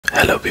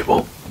Hello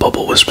people,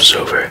 Bubble Whispers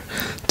over.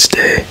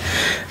 Today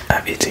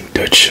I'm eating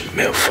Dutch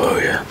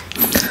Millefeuille.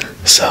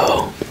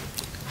 So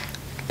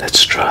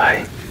let's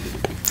try.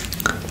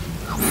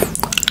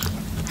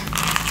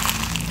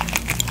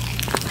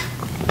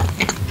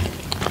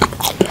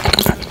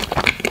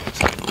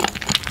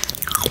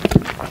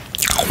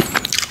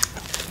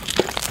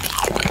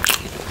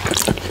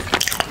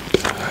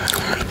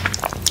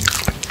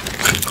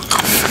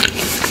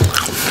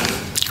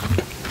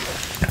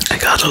 I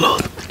got a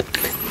lot.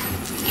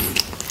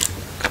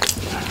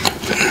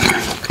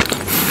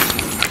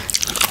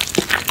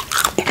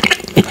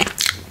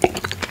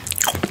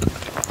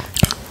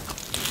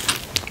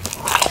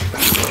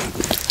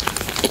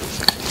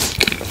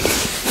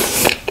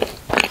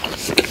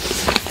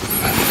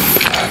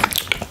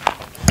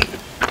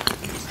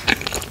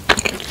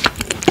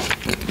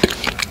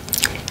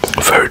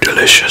 Very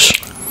delicious.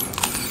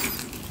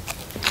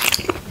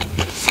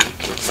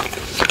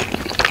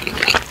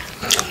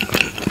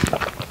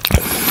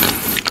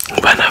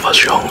 When I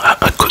was young, I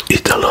could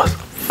eat a lot.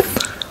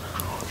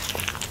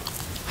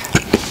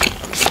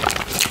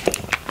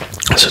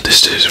 So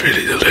this is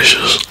really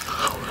delicious.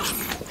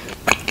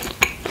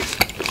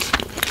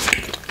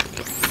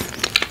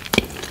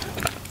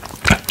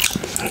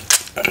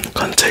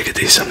 Can't take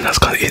it easy, I'm not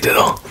gonna eat it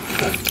all.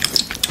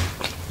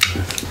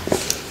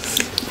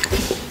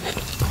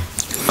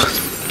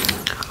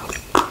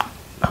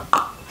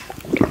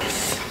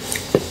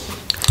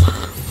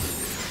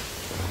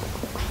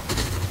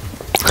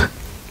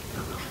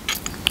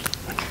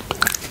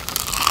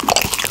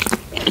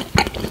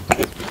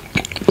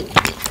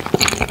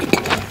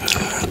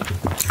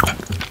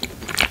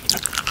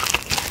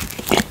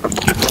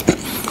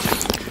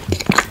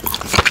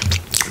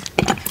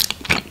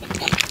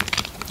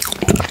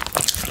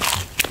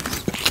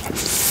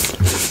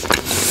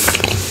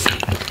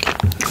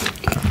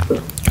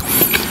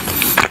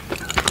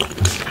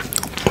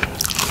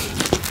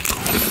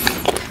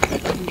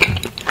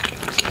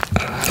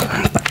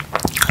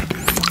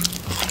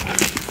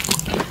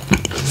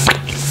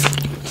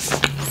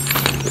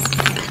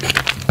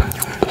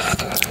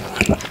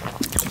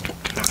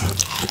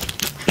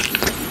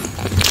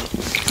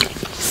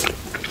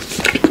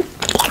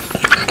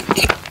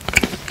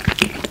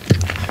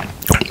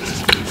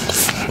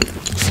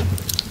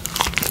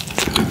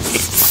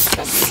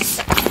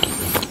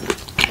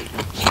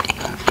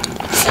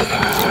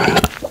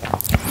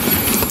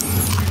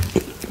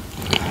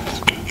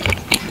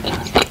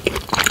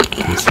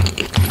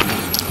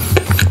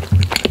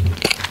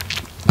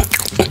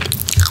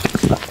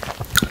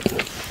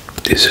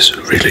 This is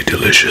really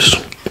delicious.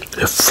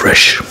 They're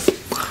fresh.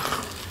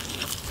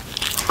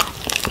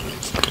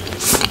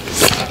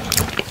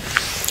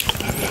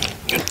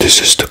 And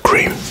this is the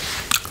cream.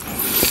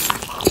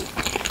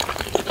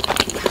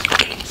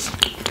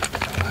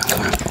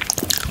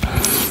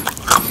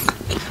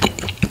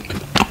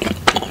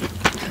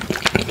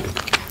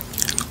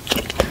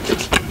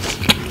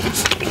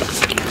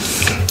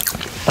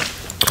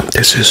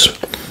 This is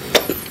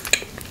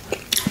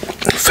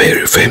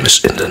very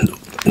famous in the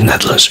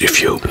Netherlands.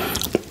 If you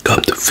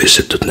come to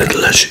visit the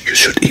Netherlands, you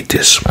should eat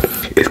this.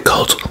 It's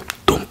called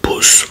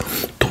Tompouce.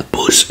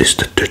 Tompouce is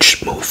the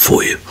Dutch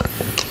Millefeuille.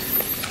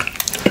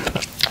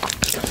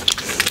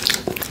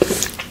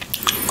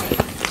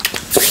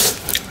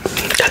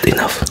 That's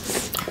enough.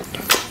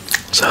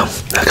 So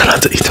I'm gonna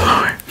have to eat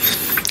more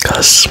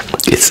because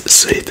it's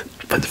sweet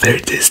but very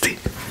tasty.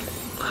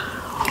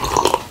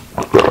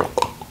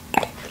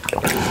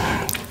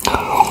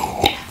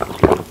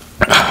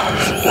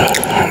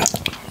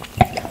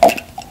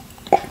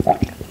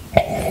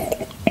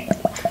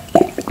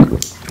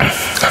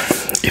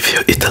 If you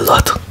eat a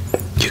lot,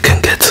 you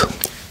can get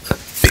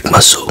big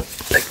muscle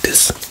like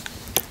this.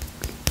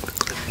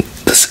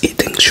 This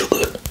eating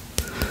sugar.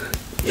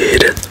 You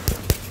eat it.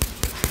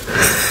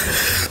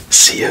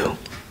 See you.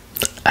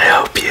 I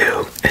hope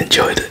you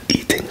enjoy the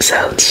eating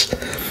sounds.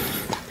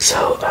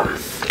 So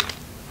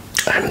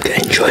I'm gonna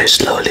enjoy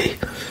slowly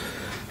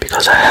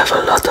because I have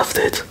a lot of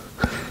it.